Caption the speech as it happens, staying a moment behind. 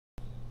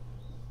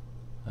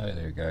Hi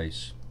there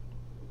guys.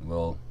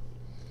 Well,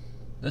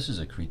 this is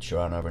a creature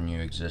I never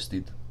knew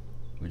existed,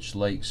 which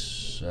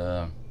likes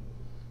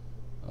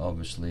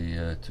obviously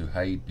to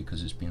hide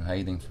because it's been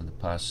hiding for the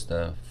past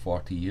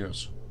 40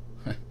 years.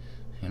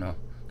 You know,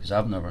 because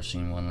I've never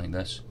seen one like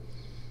this.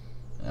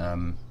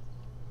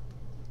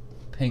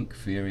 Pink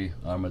fairy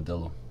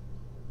armadillo.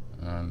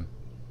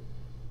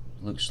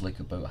 Looks like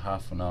about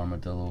half an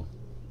armadillo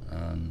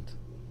and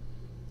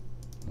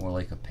more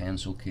like a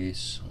pencil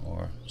case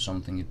or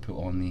something you'd put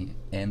on the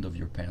end of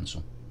your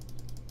pencil.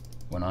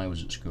 When I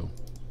was at school,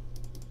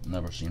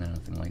 never seen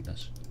anything like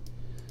this.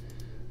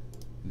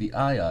 The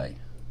eye.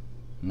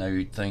 Now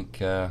you'd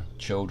think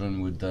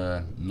children would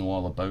know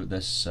all about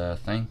this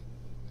thing.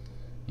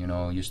 You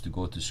know, used to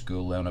go to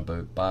school, learn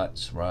about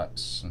bats,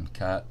 rats and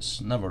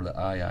cats. Never the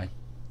eye.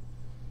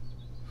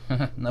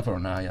 Never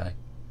an eye.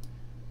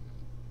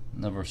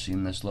 Never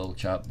seen this little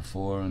chap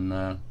before,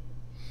 and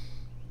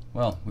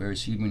well, where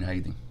has he been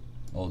hiding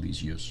all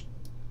these years?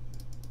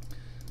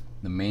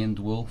 The maned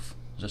wolf,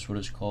 is this what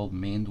it's called?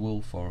 Maned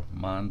wolf or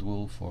maned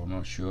wolf, or I'm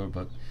not sure,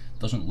 but it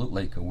doesn't look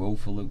like a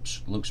wolf. It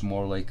looks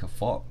more like a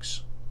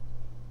fox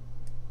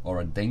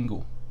or a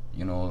dingo,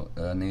 you know,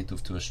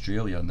 native to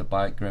Australia in the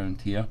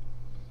background here.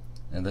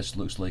 And this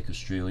looks like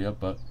Australia,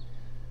 but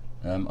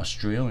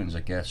Australians,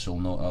 I guess, will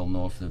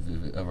know if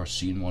they've ever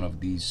seen one of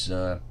these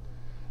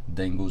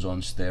dingoes on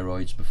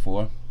steroids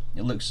before.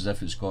 It looks as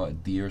if it's got a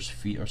deer's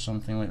feet or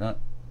something like that.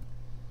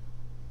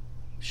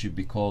 Should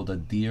be called a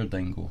deer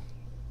dingo.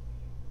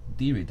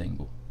 Deery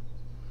dingo.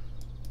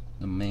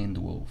 The maned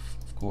wolf,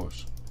 of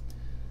course.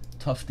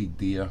 Tufted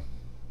deer.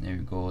 There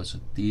you go, it's a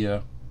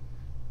deer.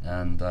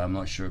 And I'm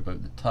not sure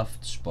about the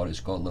tufts, but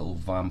it's got little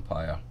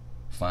vampire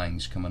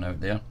fangs coming out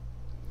there.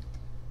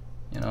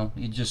 You know,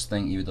 you'd just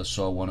think you would have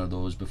saw one of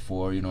those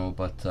before, you know,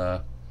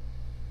 but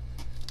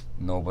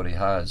nobody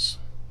has.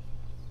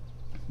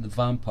 The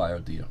vampire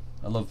deer.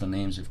 I love the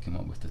names they've come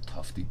up with. The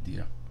tufted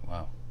deer.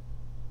 Wow.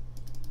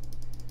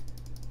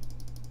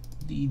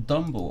 The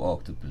Dumbo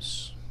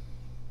octopus.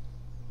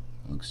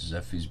 Looks as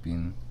if he's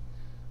been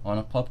on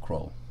a pub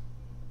crawl.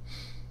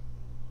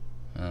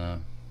 Yeah.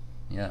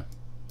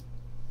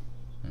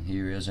 And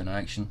here he is in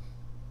action.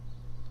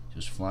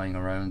 Just flying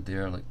around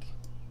there like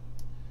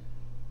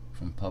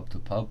from pub to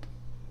pub.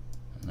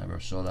 I never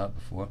saw that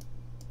before.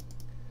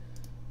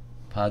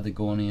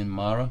 Patagonian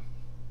Mara.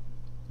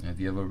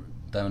 Have you ever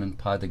down in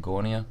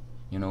Patagonia?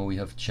 You know, we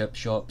have chip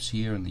shops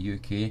here in the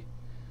UK.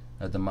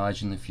 I'd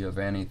imagine if you have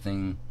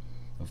anything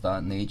of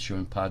that nature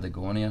in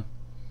Patagonia,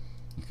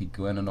 you could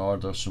go in and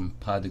order some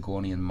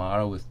Patagonian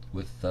Mara with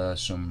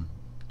some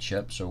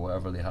chips or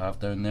whatever they have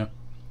down there.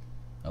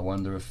 I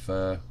wonder if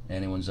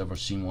anyone's ever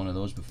seen one of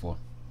those before.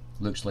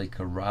 Looks like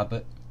a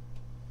rabbit,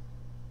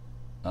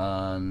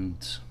 and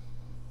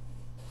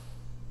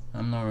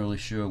I'm not really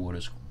sure what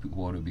it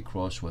would be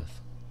crossed with.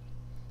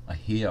 A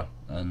hare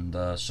and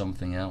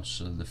something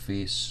else. The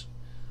face,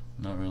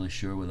 not really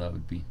sure what that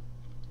would be.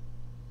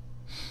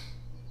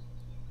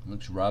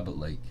 Looks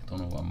rabbit-like.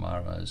 Don't know what a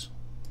Mara is.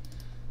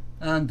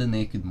 And the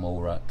naked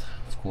mole rat,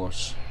 of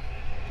course.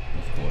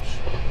 Of course.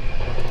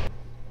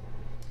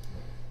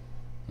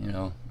 You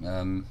know,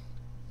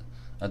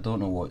 I don't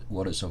know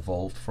what it's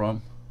evolved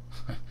from,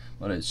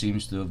 but it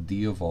seems to have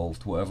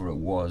de-evolved whatever it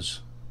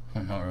was.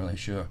 I'm not really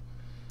sure.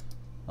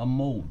 A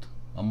mole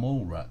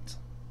rat,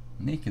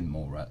 naked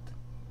mole rat.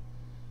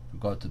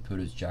 Forgot to put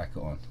his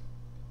jacket on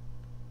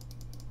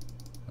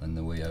on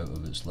the way out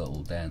of its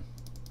little den.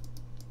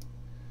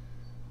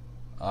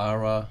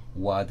 Ara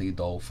Wadi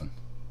dolphin.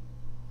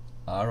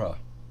 Ara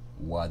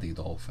Wadi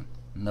dolphin.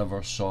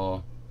 Never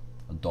saw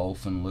a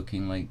dolphin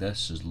looking like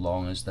this, as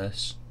long as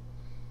this.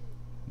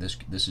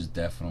 This is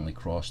definitely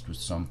crossed with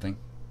something.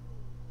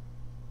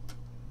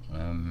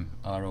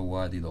 Ara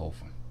Wadi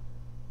dolphin.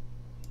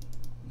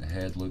 The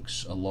head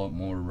looks a lot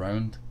more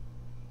round,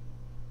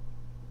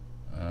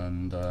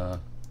 and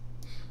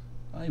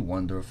I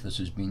wonder if this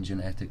has been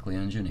genetically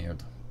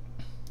engineered.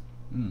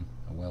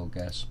 A wild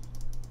guess.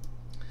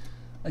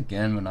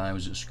 Again, when I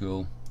was at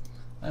school,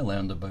 I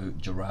learned about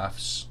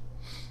giraffes,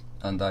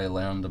 and I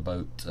learned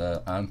about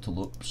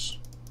antelopes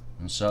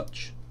and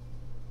such,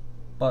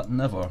 but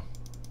never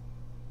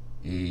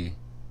a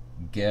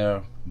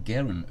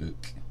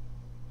gerenuk,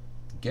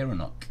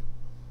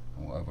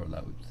 or whatever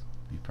that would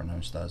be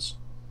pronounced as.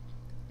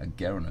 A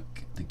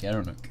gerenuk, the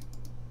gerenuk,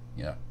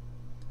 yeah.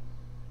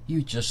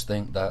 You just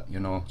think that, you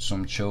know,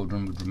 some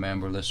children would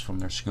remember this from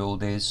their school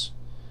days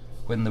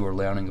when they were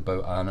learning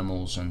about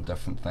animals and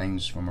different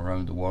things from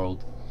around the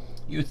world.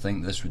 You'd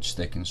think this would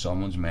stick in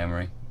someone's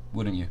memory,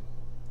 wouldn't you?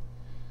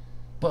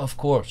 But of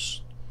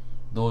course,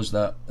 those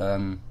that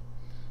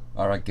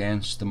are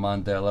against the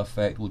Mandela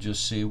effect will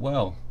just say,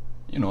 well,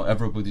 you know,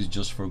 everybody's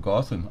just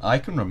forgotten. I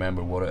can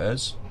remember what it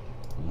is.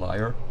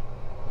 Liar.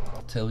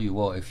 I'll tell you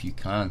what, if you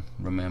can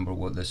remember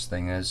what this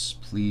thing is,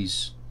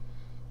 please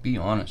be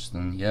honest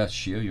and yes,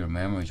 share your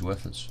memories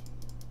with us.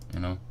 You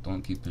know,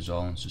 don't keep us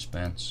all in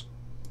suspense.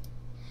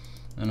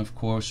 And of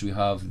course we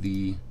have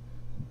the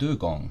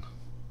dugong.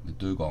 The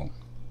dugong.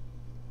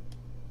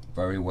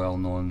 Very well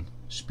known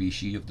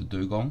species of the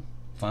dugong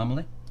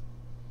family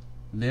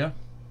there.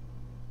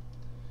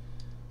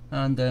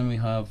 And then we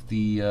have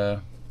the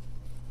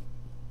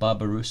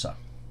Babirusa,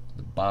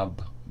 the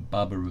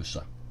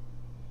Babirusa,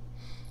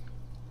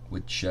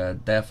 which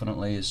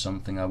definitely is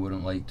something I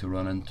wouldn't like to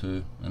run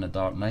into in a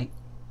dark night.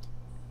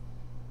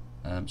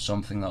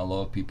 Something that a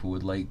lot of people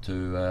would like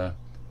to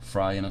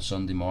fry in a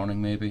Sunday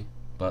morning maybe,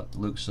 but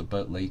looks a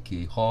bit like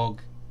a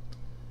hog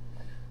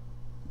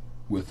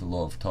with a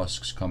lot of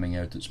tusks coming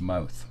out its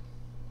mouth.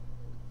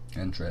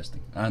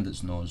 Interesting. And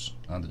its nose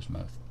and its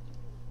mouth.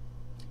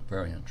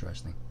 Very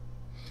interesting.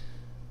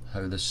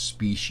 How this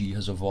species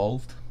has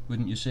evolved,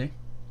 wouldn't you say?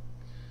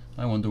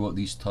 I wonder what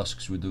these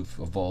tusks would have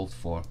evolved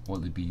for,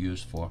 what they'd be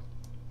used for.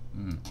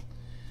 And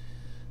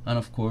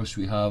of course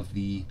we have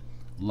the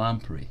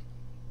lamprey.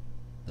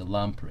 The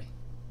lamprey,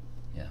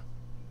 yeah.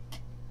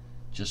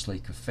 Just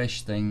like a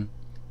fish thing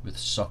with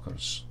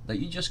suckers that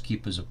you just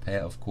keep as a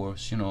pet, of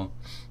course. You know,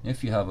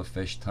 if you have a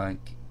fish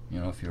tank, you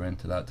know, if you're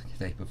into that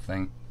type of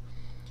thing,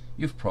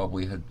 you've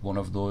probably had one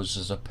of those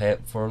as a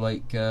pet for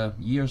like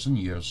years and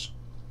years.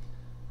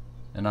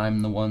 And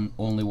I'm the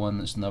only one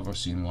that's never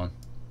seen one.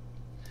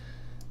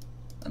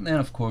 And then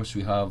of course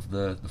we have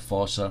the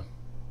fossa.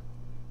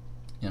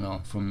 You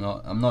know,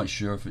 I'm not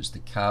sure if it's the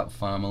cat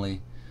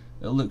family.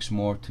 It looks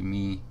more to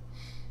me,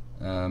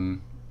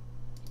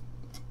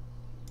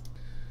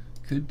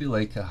 could be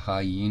like a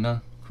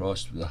hyena,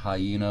 crossed with a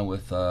hyena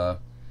with a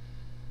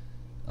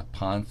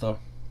panther,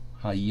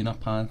 hyena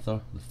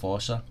panther, the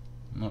fossa.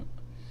 I'm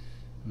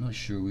not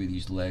sure where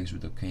these legs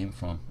would have came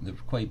from. They're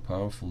quite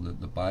powerful,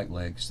 the back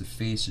legs. The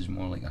face is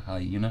more like a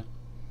hyena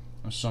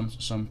or some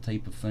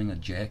type of thing, a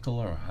jackal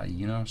or a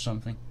hyena or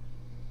something.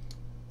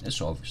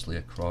 It's obviously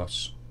a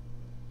cross.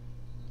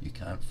 You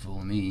can't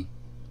fool me.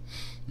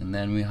 And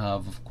then we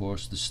have, of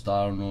course, the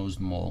star-nosed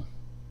mole.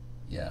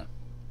 Yeah,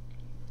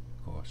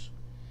 of course.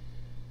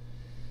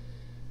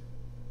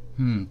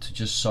 To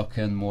just suck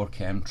in more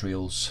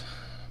chemtrails,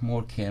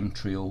 more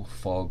chemtrail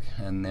fog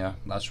in there.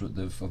 That's what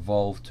they've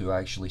evolved to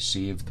actually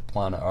save the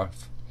planet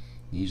Earth.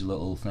 These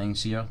little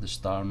things here, the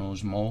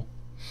star-nosed mole.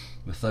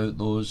 Without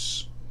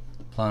those,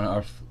 planet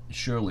Earth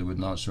surely would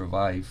not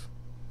survive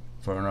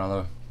for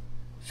another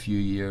few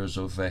years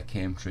of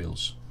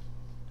chemtrails.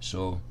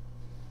 So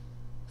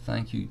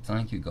thank you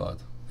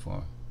God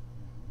for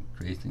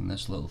creating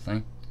this little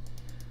thing.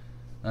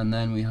 And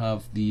then we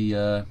have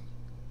the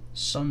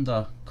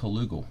Sunda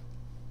Kalugal.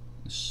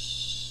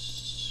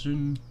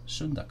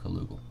 Sunda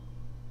Kalugal.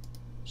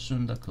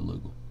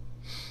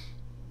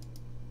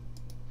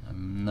 I've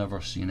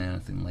never seen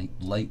anything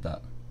like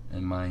that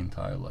in my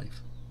entire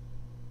life.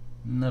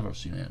 Never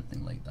seen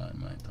anything like that in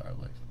my entire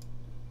life.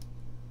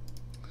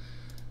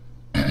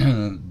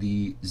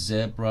 The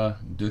zebra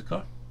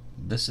duiker.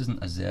 This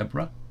isn't a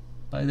zebra,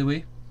 by the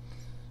way.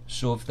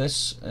 So if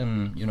this,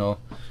 you know,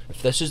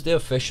 if this is the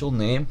official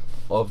name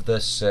of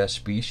this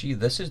species,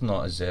 this is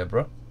not a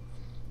zebra.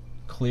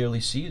 Clearly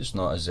see it's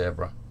not a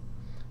zebra.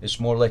 It's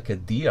more like a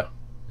deer.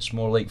 It's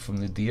more like from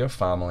the deer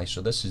family.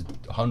 So this is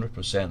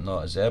 100%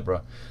 not a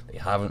zebra. They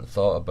haven't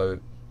thought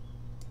about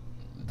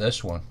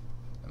this one.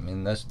 I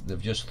mean,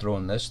 they've just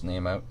thrown this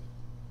name out,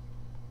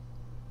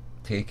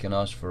 taking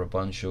us for a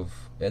bunch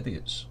of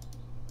idiots.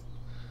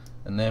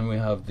 And then we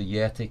have the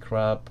yeti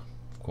crab,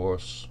 of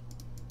course,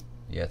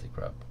 the yeti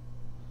crab.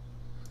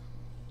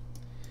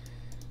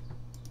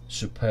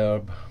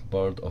 Superb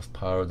bird of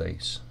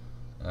paradise.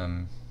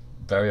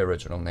 Very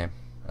original name,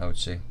 I would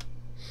say.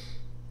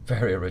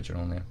 Very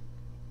original name.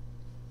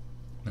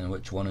 And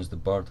which one is the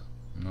bird?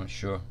 I'm not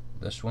sure.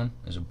 This one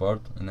is a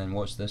bird, and then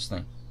what's this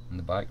thing in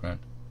the background?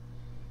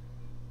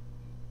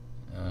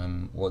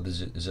 What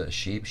is it? Is it a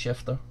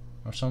shapeshifter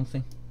or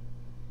something?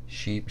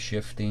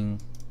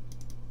 Shape-shifting.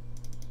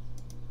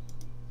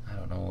 I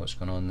don't know what's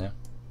going on there.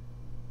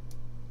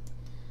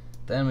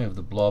 Then we have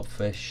the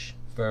blobfish.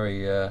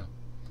 Very,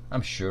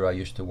 I'm sure I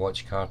used to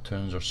watch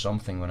cartoons or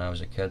something when I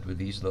was a kid with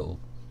these little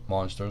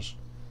monsters.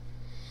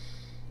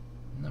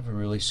 Never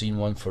really seen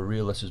one for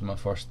real. This is my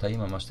first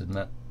time, I must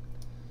admit.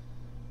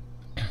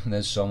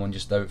 There's someone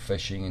just out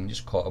fishing and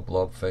just caught a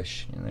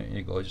blobfish. You know, there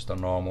you go, just a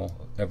normal,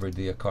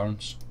 everyday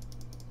occurrence.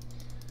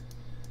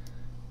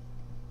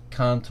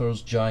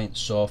 Cantor's giant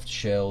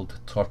soft-shelled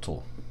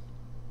turtle.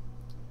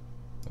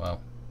 Wow.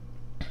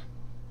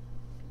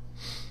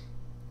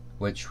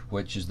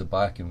 Which is the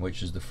back and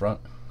which is the front?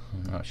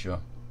 I'm not sure.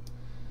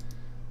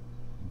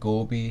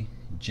 Gobi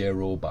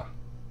Jeroboa.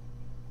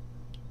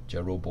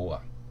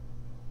 Jerboa.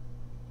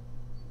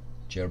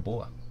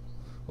 Well,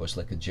 it's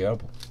like a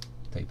gerbil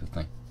type of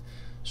thing.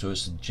 So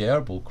it's a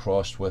gerbil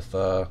crossed with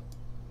a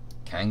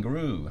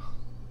kangaroo.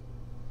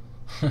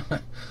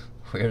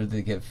 Where did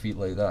they get feet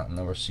like that? I've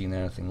never seen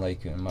anything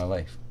like it in my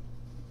life.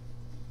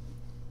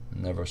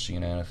 Never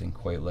seen anything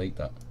quite like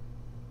that.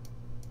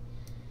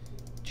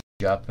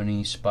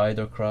 Japanese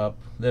spider crab,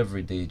 the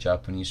everyday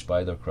Japanese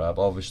spider crab.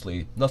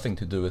 Obviously nothing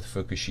to do with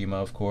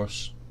Fukushima, of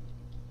course.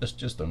 It's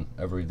just an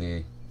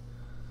everyday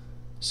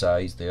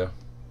size there.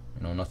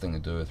 You know, nothing to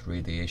do with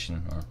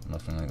radiation or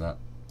nothing like that.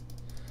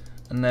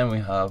 And then we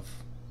have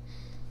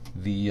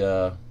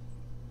The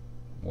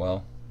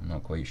well, I'm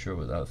not quite sure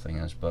what that thing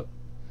is, but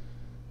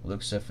it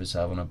looks as if it's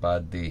having a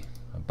bad day,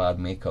 a bad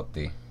makeup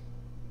day.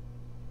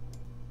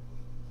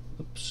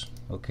 Oops.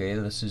 Okay,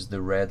 this is the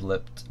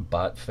red-lipped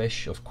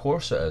batfish. Of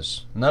course it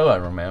is. Now I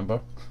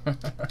remember.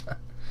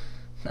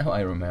 Now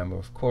I remember.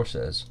 Of course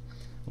it is.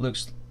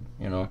 Looks,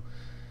 you know,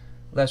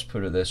 let's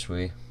put it this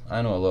way.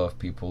 I know a lot of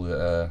people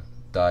that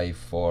dive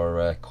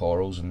for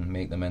corals and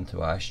make them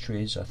into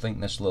ashtrays. I think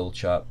this little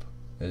chap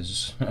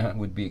is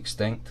would be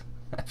extinct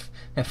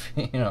if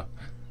you know.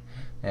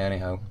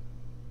 Anyhow,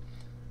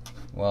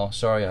 well,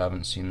 sorry I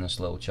haven't seen this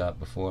little chap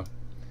before.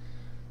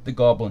 The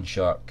goblin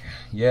shark.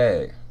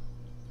 Yay!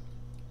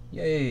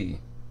 Yay!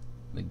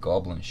 The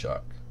goblin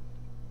shark.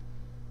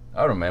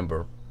 I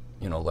remember,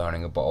 you know,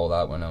 learning about all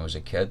that when I was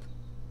a kid.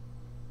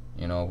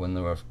 You know, when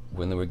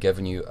they were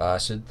giving you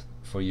acid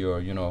for your,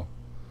 you know,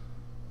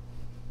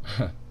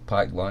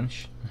 packed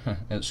lunch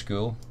at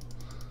school.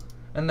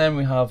 And then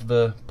we have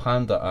the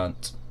panda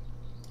ant.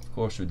 Of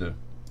course we do.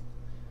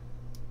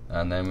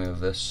 And then we have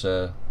this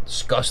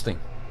disgusting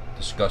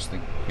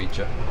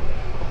creature,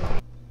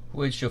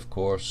 which of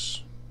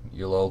course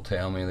you'll all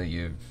tell me that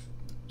you've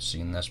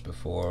seen this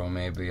before, or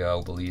maybe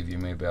I'll believe you,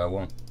 maybe I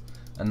won't.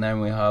 And then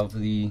we have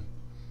the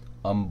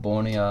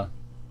Ambonia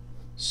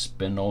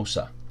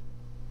spinosa.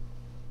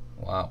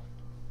 Wow.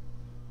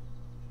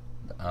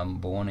 The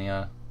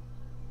Ambonia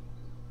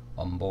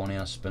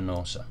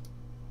spinosa.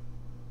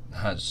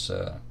 That's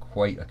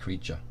quite a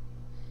creature.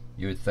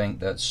 You would think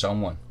that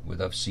someone would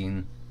have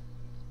seen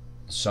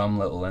some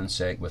little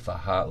insect with a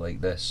hat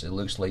like this. It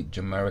looks like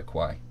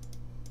Jamiroquai.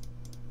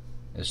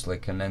 It's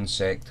like an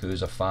insect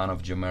who's a fan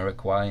of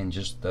Jamiroquai and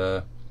just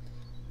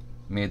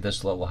made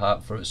this little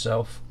hat for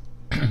itself.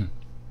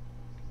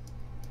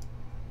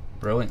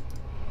 Brilliant.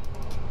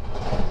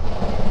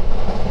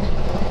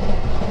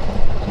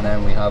 And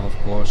then we have, of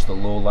course, the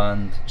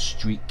lowland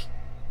streak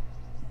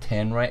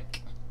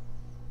tenrec.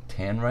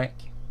 Tenrec?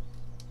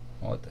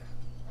 What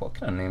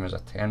kind of name is a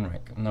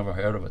tenrec? I've never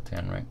heard of a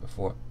tenrec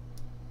before.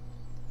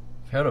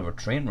 I've heard of a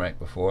train wreck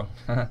before,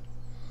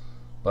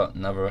 but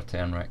never a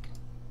tenrec.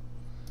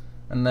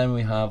 And then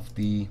we have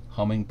the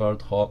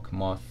hummingbird hawk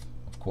moth,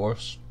 of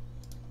course,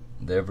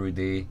 the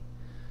everyday,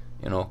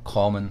 you know,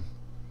 common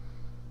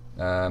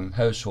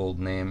household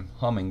name,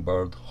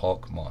 hummingbird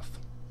hawk moth.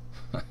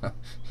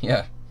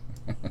 Yeah.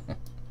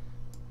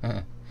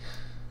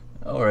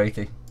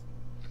 Alrighty.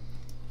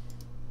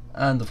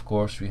 And of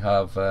course we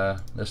have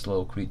this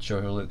little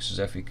creature who looks as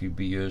if he could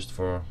be used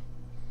for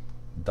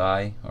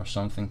dye or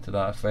something to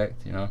that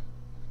effect, you know,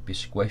 be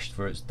squished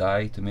for its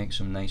dye to make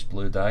some nice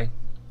blue dye.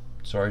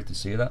 Sorry to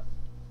say that.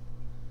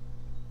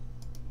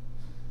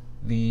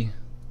 The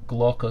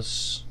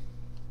Glaucus,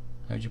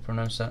 how do you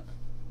pronounce that?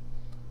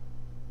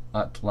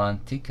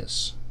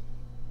 Atlanticus.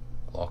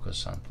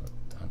 Glaucus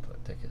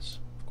Atlanticus,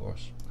 of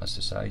course. That's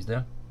the size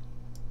there.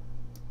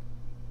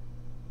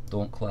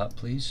 Don't clap,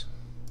 please.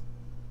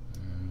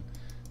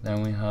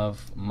 Then we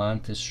have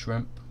mantis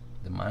shrimp.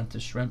 The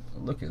mantis shrimp.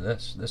 Look at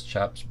this. This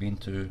chap's been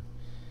to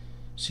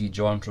see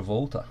John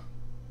Travolta.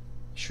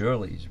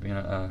 Surely he's been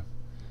at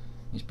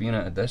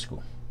a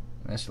disco.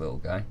 This little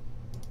guy.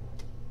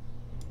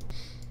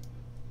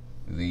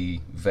 The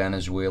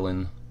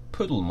Venezuelan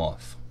poodle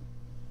moth.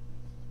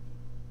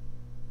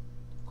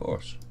 Of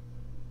course.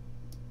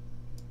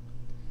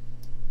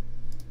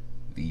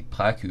 The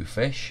pacu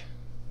fish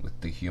with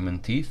the human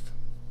teeth.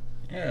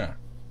 Yeah.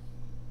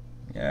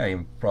 Yeah, he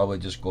probably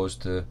just goes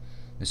to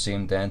the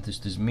same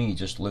dentist as me,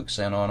 just looks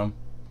in on him,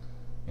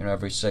 you know,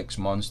 every 6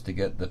 months to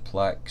get the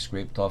plaque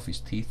scraped off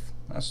his teeth.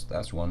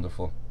 That's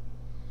wonderful.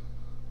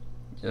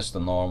 Just a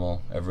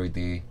normal,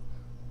 everyday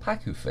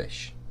pacu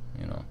fish,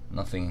 you know,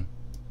 nothing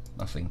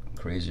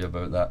crazy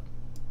about that.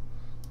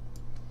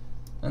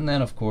 And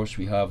then of course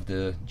we have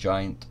the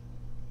giant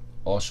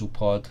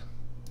ossopod.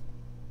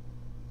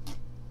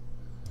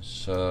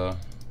 So,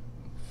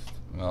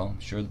 well, I'm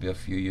sure there'll be a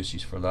few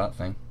uses for that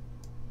thing.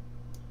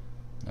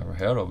 Never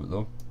heard of it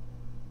though.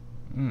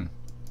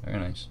 Very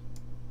nice.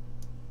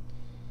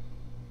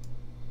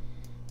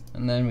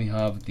 And then we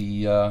have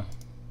the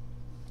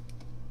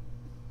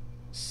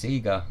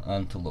Sega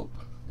antelope.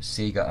 The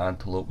Sega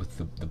antelope with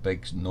the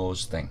big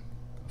nose thing,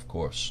 of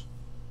course.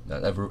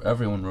 That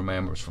everyone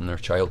remembers from their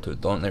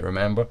childhood, don't they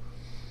remember?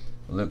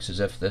 It looks as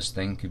if this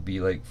thing could be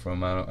like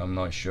from, I'm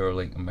not sure,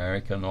 like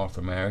America, North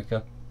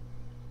America.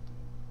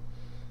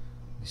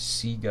 The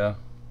Sega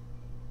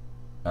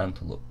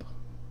antelope.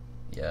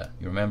 Yeah,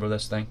 you remember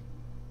this thing?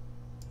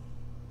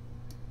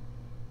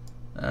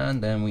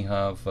 And then we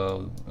have,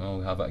 well,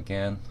 we have it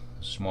again,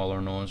 smaller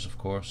nose, of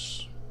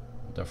course,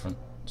 different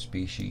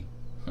species.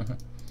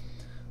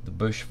 The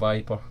bush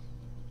viper.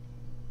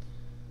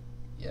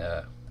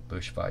 Yeah, the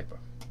bush viper.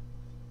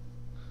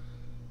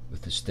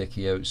 With the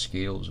sticky out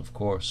scales, of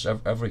course.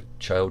 Every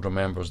child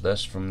remembers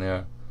this from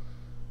their,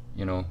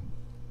 you know,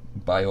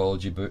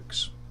 biology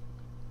books.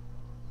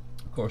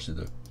 Of course they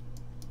do.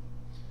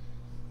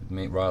 Would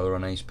make rather a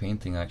nice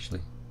painting,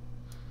 actually.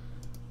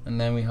 And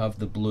then we have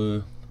the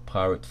blue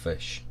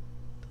parrotfish.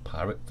 The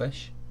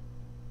parrotfish?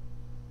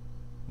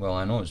 well,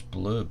 I know it's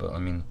blue, but I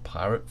mean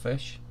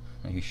parrotfish?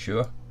 Are you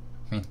sure?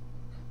 I mean,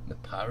 the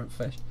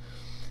parrotfish?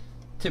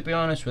 To be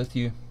honest with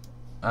you,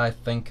 I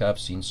think I've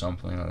seen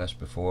something like this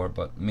before,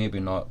 but maybe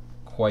not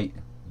quite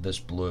this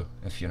blue,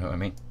 if you know what I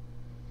mean.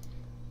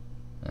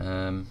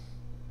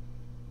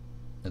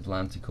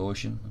 Atlantic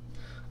Ocean.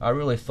 I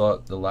really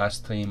thought the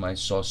last time I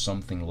saw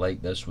something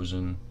like this was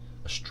in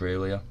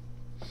Australia.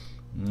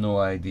 No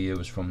idea it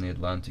was from the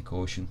Atlantic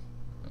Ocean.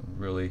 I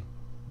really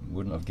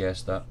wouldn't have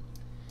guessed that.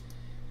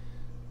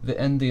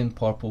 The Indian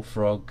purple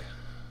frog.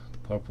 The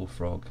purple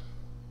frog.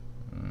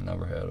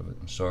 Never heard of it.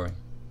 I'm sorry.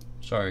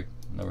 Sorry,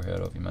 never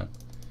heard of you, man.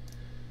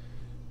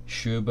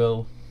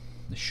 Shoebill.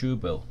 The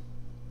shoebill.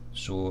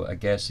 So I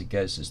guess it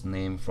gets its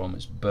name from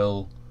its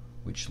bill,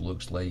 which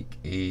looks like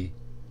a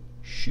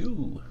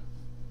shoe.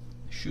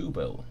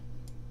 Shoebill.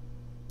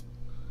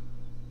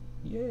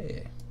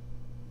 Yeah.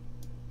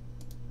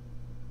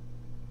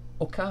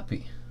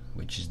 Okapi,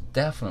 which is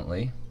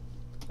definitely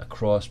a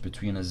cross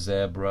between a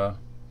zebra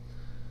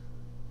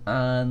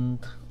and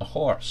a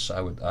horse.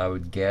 I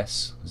would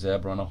guess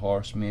zebra and a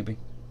horse, maybe.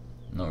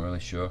 Not really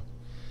sure.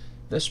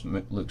 This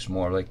looks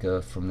more like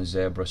from the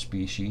zebra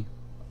species,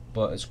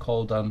 but it's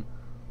called an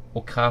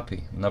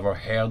okapi. Never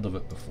heard of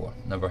it before.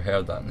 Never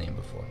heard that name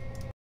before.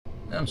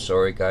 I'm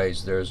sorry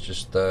guys, there's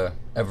just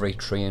every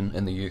train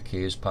in the UK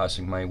is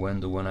passing my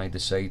window when I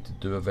decide to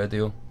do a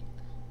video.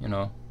 You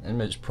know,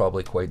 and it's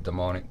probably quite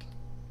demonic,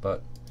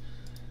 but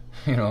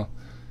you know,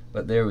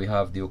 but there we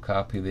have the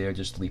okapi there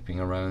just leaping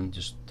around,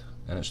 just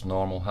in its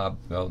normal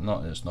well,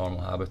 not in its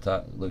normal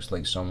habitat. It looks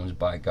like someone's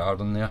back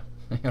garden there,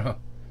 you know.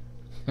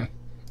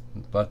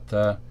 But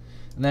and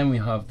then we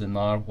have the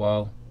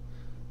narwhal,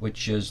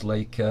 which is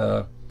like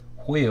a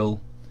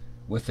whale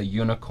with a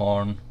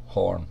unicorn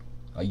horn.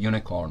 A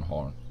unicorn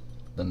horn.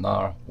 The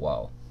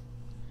narwhal.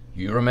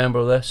 You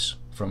remember this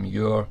from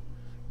your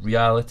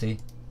reality?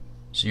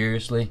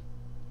 Seriously?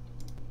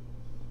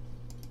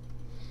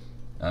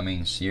 I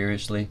mean,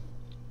 seriously?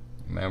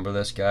 Remember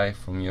this guy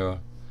from your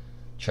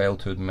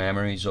childhood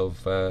memories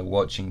of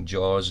watching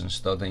Jaws and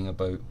studying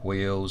about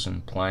whales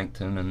and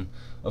plankton and,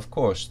 of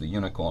course, the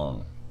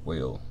unicorn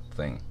whale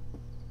thing?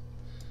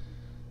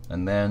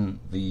 And then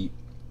the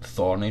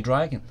thorny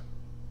dragon,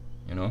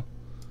 you know?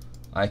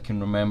 I can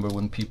remember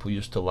when people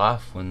used to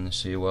laugh when they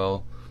say,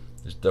 well,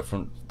 there's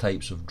different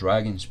types of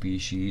dragon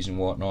species and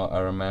whatnot. I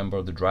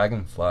remember the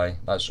dragonfly.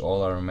 That's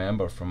all I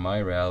remember from my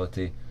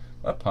reality.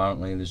 But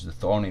apparently there's the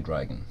thorny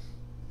dragon.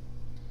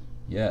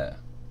 Yeah.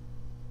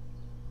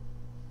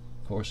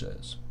 Of course it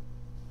is.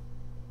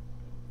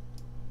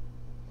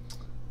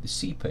 The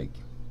sea pig.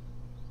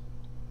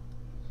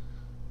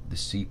 The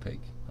sea pig.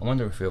 I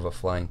wonder if we have a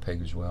flying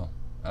pig as well.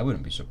 I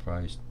wouldn't be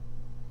surprised.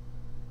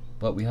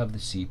 But we have the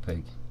sea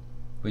pig,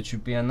 which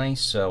would be a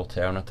nice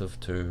alternative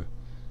to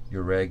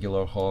your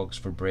regular hogs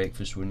for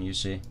breakfast, wouldn't you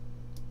say?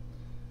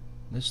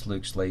 This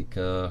looks like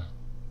a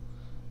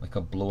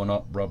blown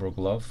up rubber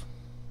glove,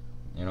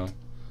 you know.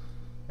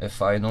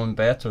 If I'd known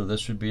better,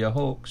 this would be a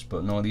hoax,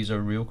 but no, these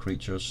are real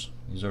creatures.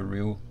 These are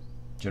real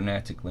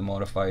genetically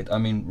modified, I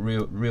mean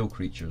real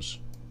creatures.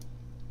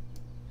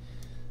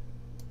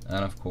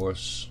 And of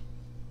course,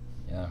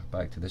 yeah,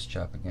 back to this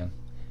chap again.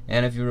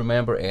 And if you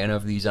remember any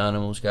of these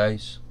animals,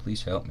 guys,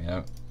 please help me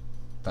out.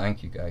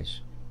 Thank you,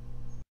 guys.